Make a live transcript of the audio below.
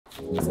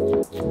Hi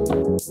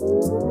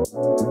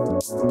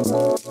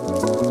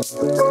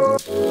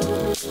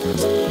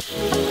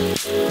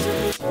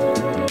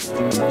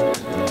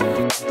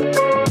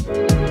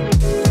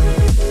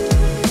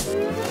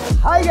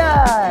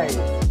guys!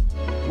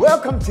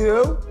 Welcome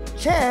to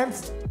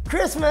Champ's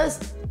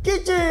Christmas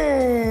Kitchen!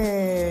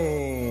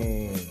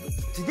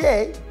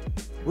 Today,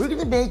 we're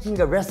gonna be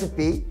making a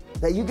recipe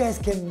that you guys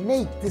can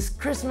make this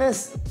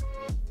Christmas.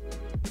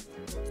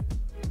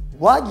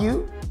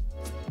 Wagyu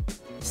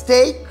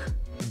Steak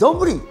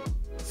donburi.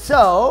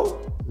 So,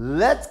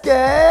 let's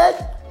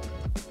get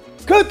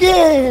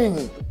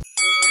cooking!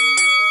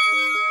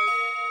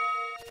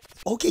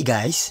 Okay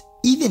guys,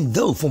 even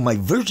though for my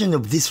version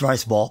of this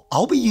rice ball,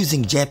 I'll be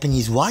using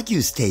Japanese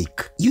Wagyu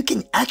steak, you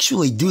can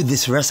actually do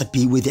this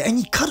recipe with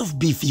any cut of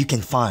beef you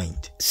can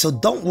find. So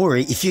don't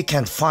worry if you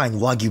can't find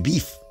Wagyu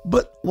beef.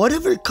 But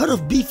whatever cut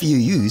of beef you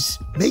use,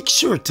 make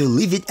sure to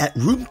leave it at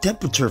room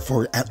temperature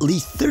for at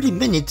least 30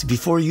 minutes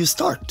before you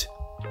start.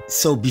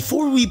 So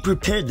before we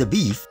prepare the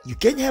beef, you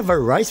can have a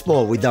rice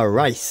ball with our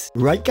rice,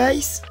 right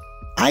guys?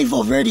 I've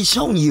already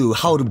shown you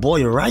how to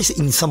boil rice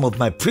in some of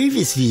my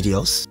previous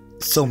videos,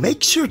 so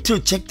make sure to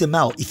check them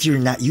out if you're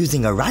not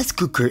using a rice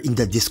cooker in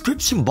the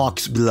description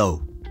box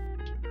below.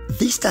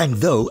 This time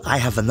though, I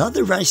have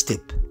another rice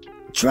tip.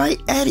 Try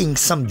adding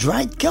some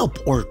dried kelp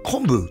or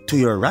kombu to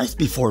your rice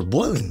before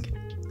boiling.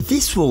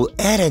 This will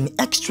add an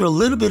extra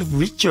little bit of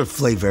richer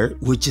flavor,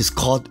 which is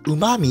called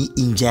umami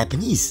in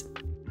Japanese.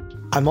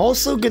 I'm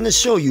also gonna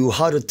show you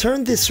how to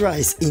turn this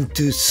rice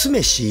into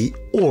sumeshi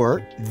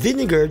or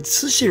vinegared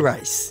sushi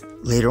rice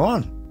later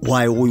on.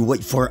 While we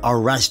wait for our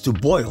rice to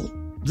boil,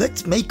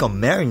 let's make a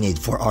marinade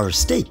for our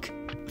steak.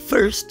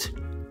 First,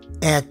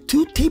 add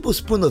 2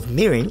 tablespoons of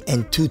mirin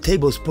and 2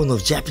 tablespoons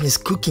of Japanese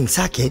cooking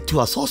sake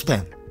to a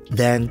saucepan.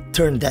 Then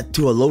turn that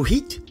to a low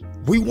heat.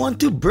 We want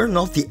to burn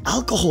off the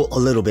alcohol a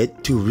little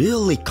bit to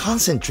really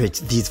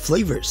concentrate these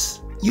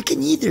flavors. You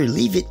can either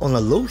leave it on a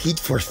low heat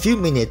for a few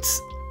minutes,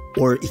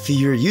 or if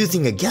you're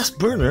using a gas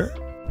burner,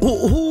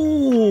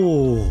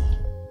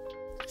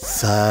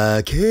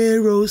 sake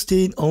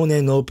roasting on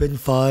an open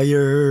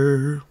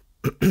fire.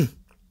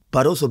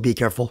 But also be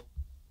careful.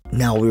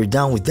 Now we're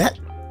done with that,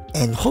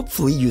 and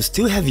hopefully you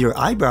still have your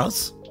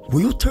eyebrows.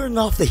 We'll turn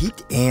off the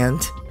heat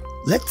and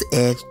let's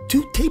add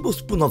 2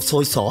 tablespoons of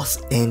soy sauce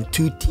and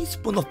 2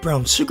 teaspoons of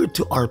brown sugar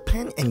to our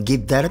pan and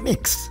give that a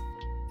mix.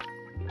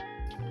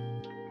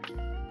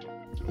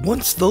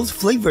 Once those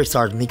flavors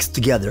are mixed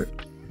together,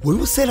 we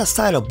will set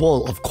aside a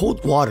bowl of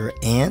cold water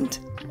and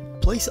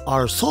place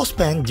our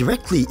saucepan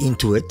directly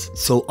into it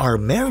so our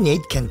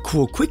marinade can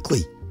cool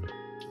quickly.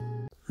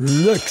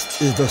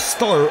 Next is the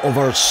star of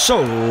our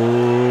show,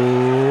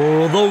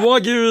 the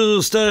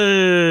Wagyu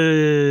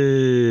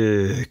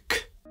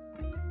Steak!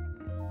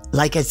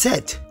 Like I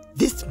said,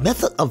 this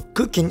method of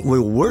cooking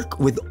will work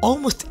with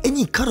almost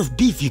any cut of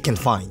beef you can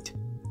find.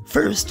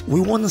 First, we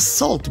want to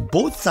salt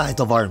both sides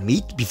of our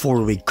meat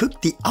before we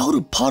cook the outer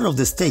part of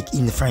the steak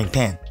in the frying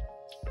pan.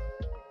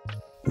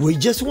 We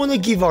just want to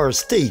give our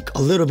steak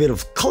a little bit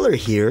of color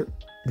here,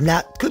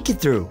 not cook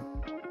it through.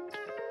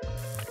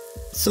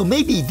 So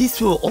maybe this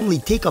will only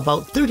take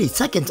about 30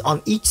 seconds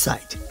on each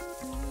side.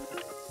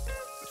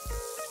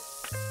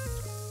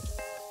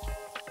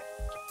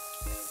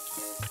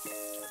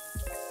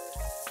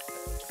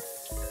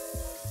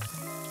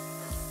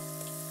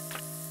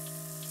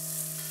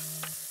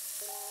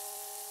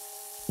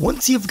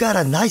 Once you've got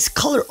a nice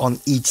color on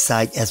each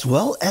side as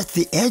well as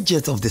the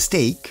edges of the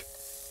steak,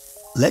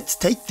 let's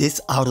take this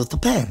out of the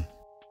pan.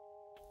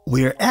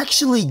 We're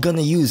actually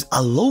gonna use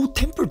a low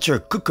temperature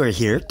cooker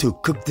here to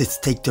cook this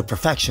steak to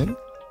perfection.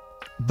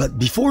 But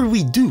before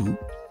we do,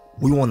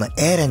 we wanna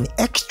add an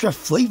extra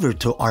flavor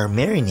to our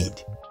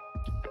marinade.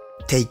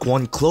 Take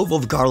 1 clove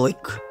of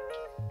garlic,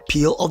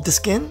 peel off the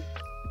skin,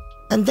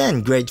 and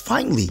then grate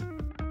finely.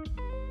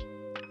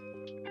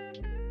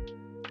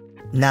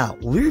 Now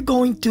we're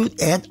going to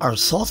add our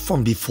sauce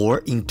from before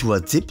into a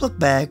Ziploc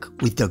bag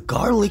with the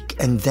garlic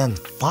and then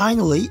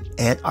finally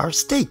add our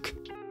steak.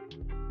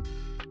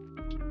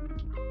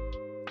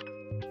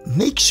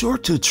 Make sure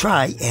to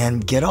try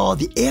and get all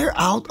the air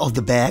out of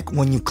the bag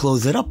when you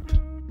close it up.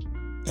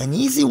 An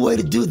easy way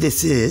to do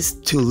this is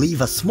to leave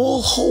a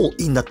small hole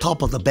in the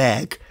top of the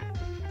bag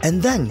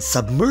and then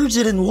submerge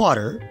it in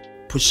water,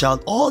 push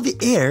out all the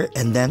air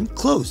and then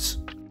close.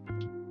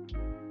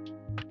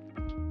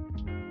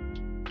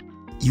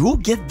 You will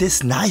get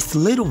this nice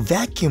little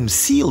vacuum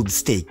sealed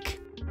steak.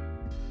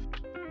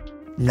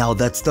 Now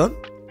that's done,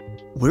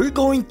 we're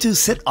going to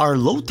set our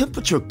low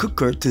temperature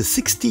cooker to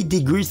 60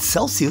 degrees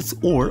Celsius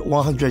or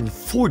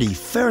 140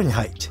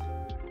 Fahrenheit.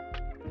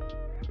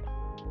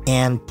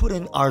 And put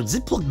in our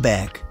Ziploc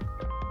bag.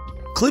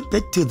 Clip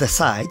it to the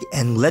side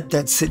and let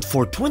that sit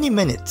for 20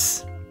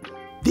 minutes.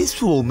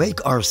 This will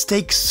make our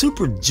steak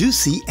super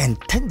juicy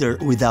and tender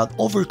without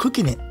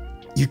overcooking it.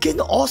 You can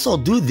also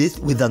do this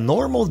with a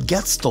normal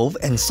gas stove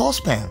and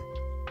saucepan,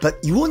 but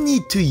you will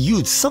need to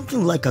use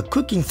something like a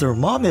cooking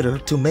thermometer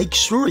to make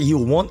sure you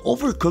won't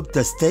overcook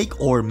the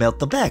steak or melt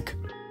the bag.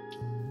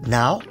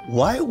 Now,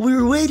 while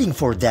we're waiting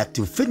for that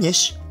to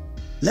finish,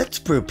 let's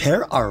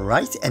prepare our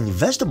rice and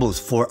vegetables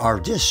for our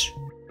dish.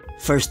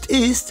 First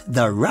is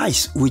the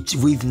rice, which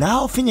we've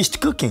now finished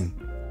cooking.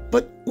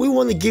 But we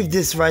want to give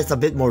this rice a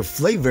bit more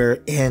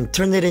flavor and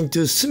turn it into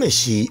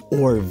sushi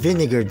or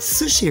vinegared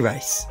sushi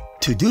rice.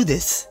 To do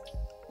this,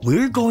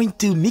 we're going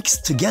to mix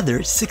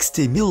together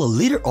 60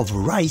 ml of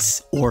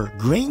rice or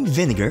grain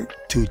vinegar,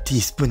 2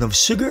 teaspoons of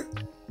sugar,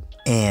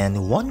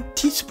 and 1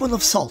 teaspoon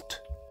of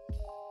salt.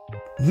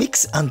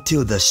 Mix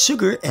until the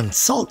sugar and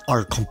salt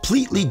are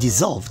completely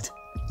dissolved.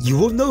 You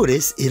will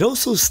notice it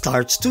also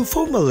starts to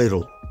foam a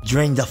little.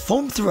 Drain the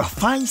foam through a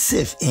fine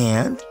sieve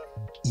and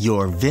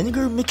your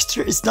vinegar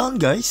mixture is done,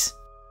 guys.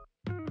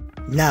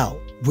 Now,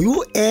 we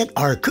will add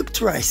our cooked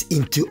rice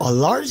into a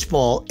large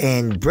bowl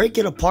and break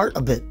it apart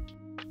a bit.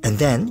 And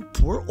then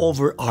pour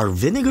over our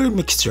vinegar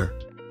mixture.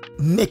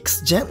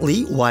 Mix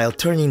gently while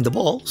turning the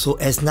bowl so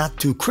as not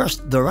to crush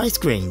the rice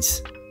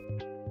grains.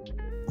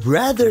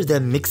 Rather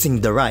than mixing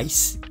the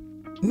rice,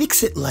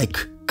 mix it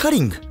like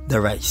cutting the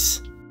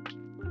rice.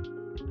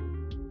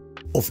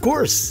 Of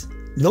course,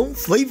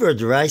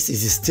 non-flavored rice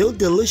is still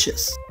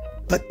delicious,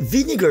 but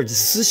vinegared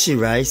sushi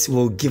rice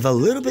will give a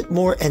little bit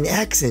more an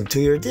accent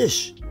to your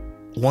dish.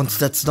 Once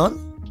that's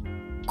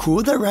done,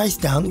 cool the rice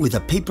down with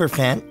a paper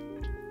fan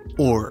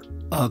or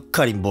a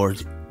cutting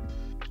board.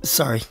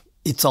 Sorry,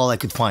 it's all I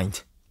could find.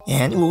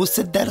 And we'll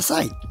set that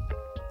aside.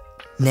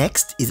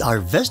 Next is our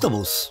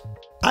vegetables.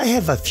 I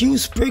have a few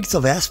sprigs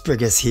of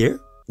asparagus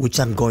here, which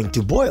I'm going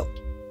to boil.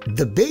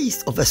 The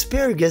base of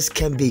asparagus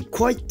can be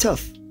quite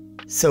tough,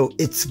 so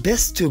it's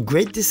best to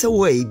grate this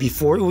away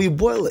before we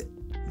boil it.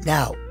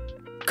 Now,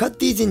 cut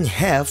these in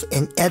half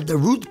and add the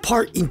root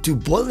part into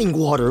boiling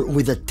water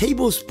with a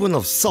tablespoon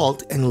of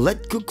salt and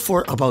let cook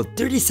for about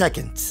 30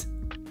 seconds.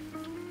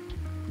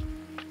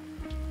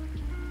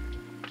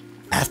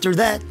 After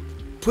that,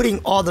 put in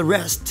all the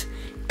rest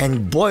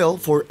and boil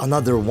for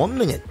another 1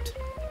 minute.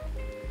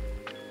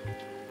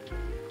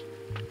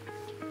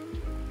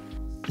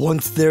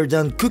 Once they're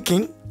done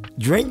cooking,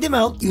 drain them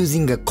out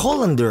using a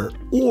colander,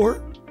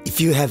 or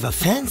if you have a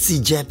fancy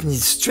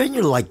Japanese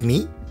strainer like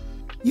me,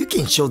 you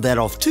can show that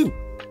off too.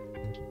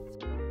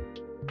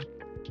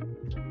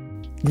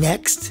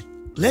 Next,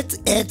 let's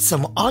add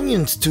some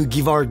onions to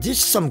give our dish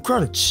some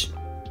crunch.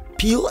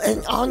 Peel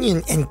an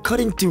onion and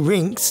cut into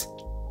rings,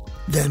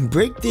 then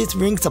break these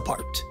rings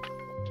apart.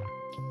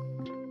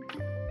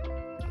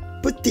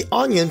 Put the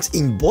onions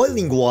in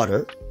boiling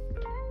water.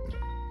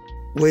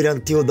 Wait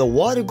until the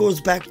water goes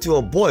back to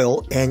a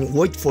boil and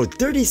wait for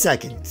 30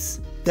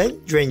 seconds. Then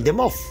drain them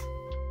off.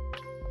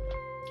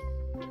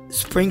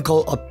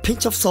 Sprinkle a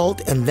pinch of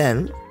salt and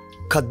then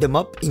cut them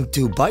up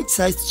into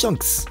bite-sized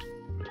chunks.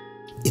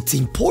 It's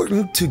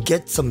important to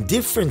get some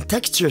different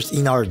textures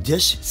in our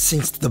dish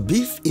since the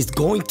beef is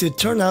going to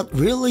turn out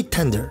really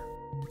tender.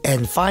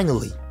 And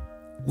finally,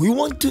 we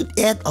want to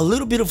add a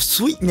little bit of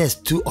sweetness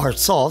to our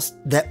sauce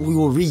that we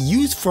will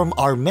reuse from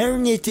our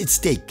marinated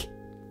steak.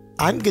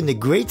 I'm gonna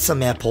grate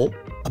some apple,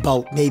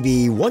 about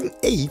maybe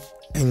 1/8,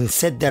 and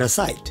set that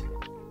aside.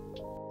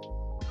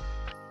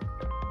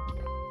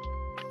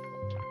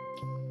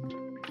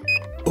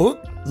 Oh,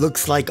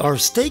 looks like our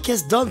steak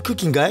has done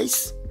cooking,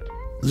 guys.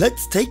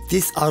 Let's take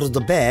this out of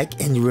the bag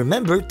and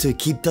remember to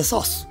keep the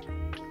sauce.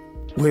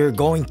 We're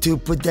going to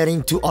put that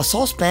into a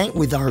saucepan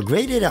with our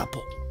grated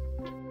apple.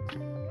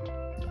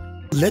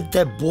 Let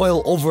that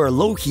boil over a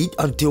low heat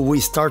until we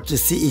start to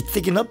see it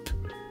thicken up.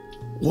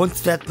 Once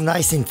that's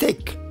nice and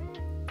thick,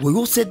 we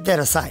will set that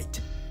aside.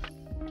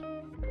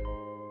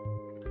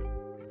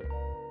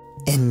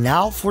 And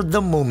now for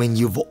the moment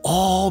you've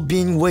all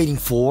been waiting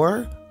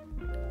for,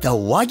 the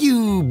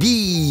Wagyu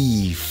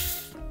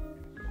beef.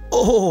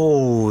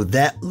 Oh,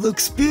 that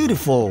looks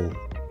beautiful.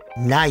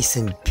 Nice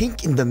and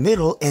pink in the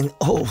middle and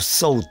oh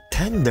so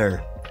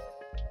tender.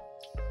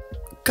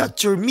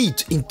 Cut your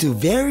meat into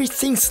very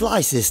thin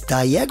slices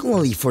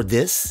diagonally for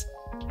this.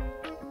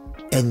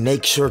 And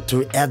make sure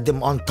to add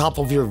them on top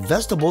of your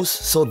vegetables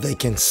so they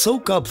can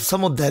soak up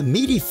some of that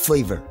meaty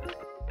flavor.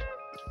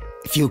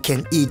 If you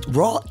can eat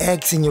raw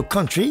eggs in your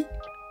country,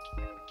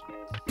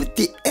 put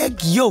the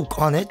egg yolk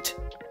on it,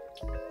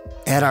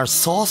 add our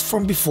sauce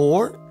from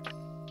before,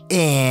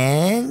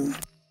 and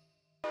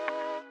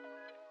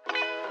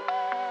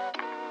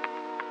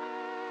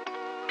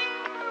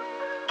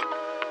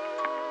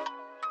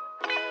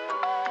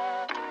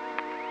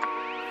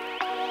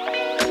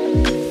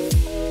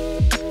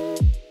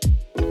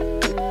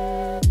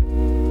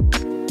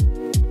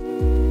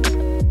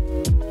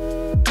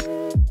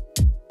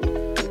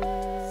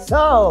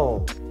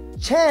so,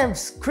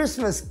 Champ's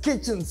Christmas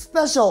Kitchen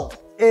Special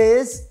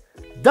is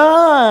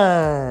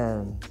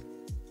done!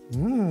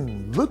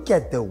 Look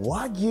at the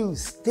Wagyu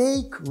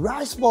Steak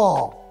rice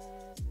ball.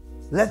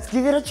 Let's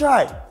give it a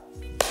try.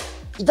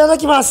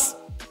 Itadakimasu!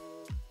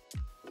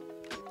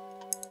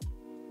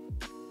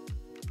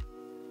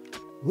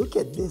 Look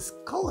at this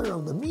color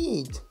of the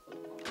meat.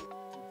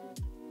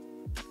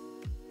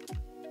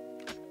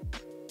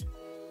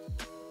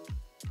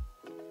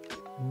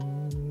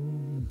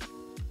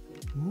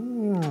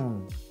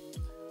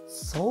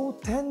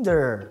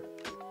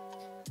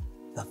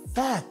 The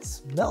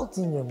fats melt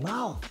in your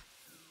mouth.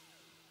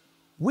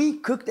 We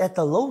cooked at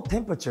a low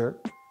temperature,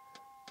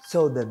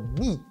 so the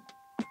meat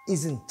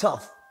isn't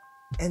tough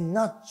and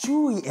not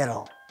chewy at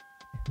all.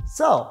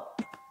 So,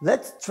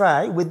 let's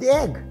try with the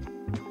egg.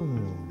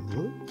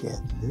 Look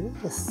at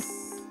this.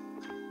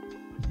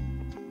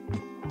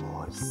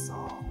 おいしそ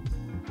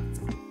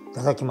う。い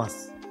ただきま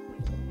す。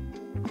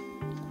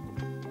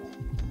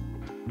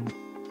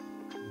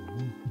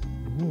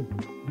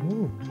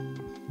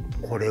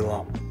これ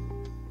は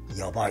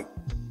やばい。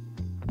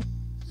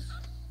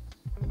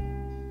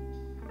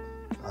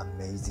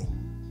Amazing.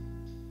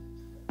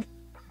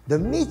 The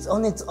meat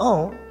on its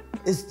own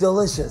is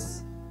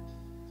delicious.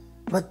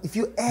 But if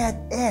you add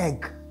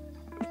egg,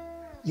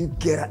 you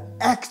get an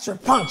extra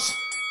punch.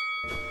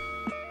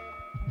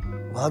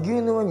 和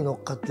牛の上に乗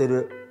っかって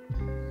る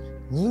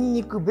ニン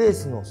ニクベー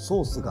スの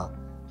ソースが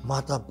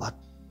またバッ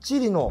チ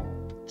リの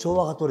調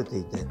和が取れて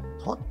いて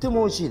とって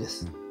も美味しいで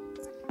す。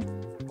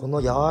こ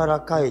の柔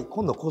らかい、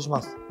今度はこうし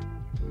ます。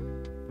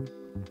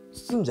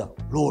包んじゃう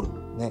ロ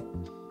ールね。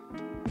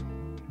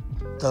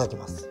いただき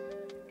ます。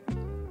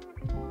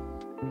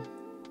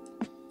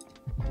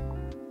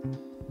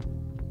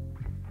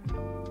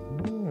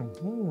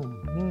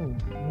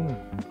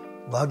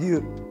和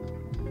牛、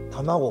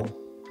卵、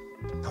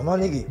玉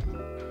ねぎ、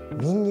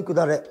にんにく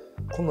だれ、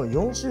この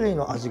4種類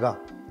の味が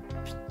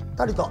ぴっ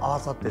たりと合わ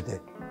さって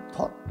て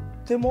と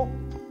っても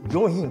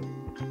上品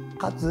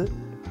かつ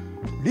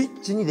リ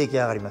ッチに出来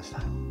上がりました。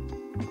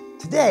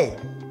Today,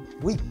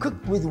 we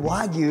cooked with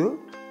Wagyu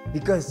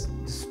because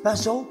the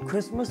special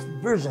Christmas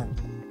version.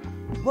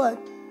 But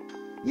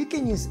you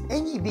can use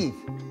any beef.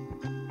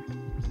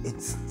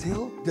 It's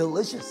still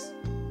delicious.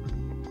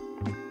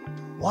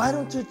 Why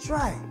don't you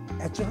try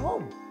at your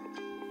home?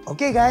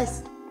 Okay,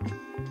 guys.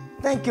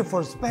 Thank you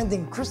for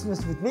spending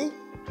Christmas with me.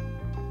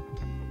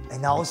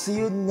 And I'll see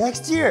you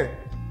next year.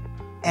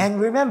 And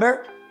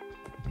remember,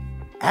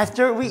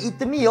 after we eat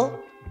the meal,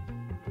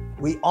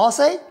 we all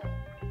say,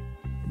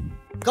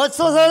 ごち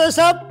そうさまでし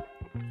た!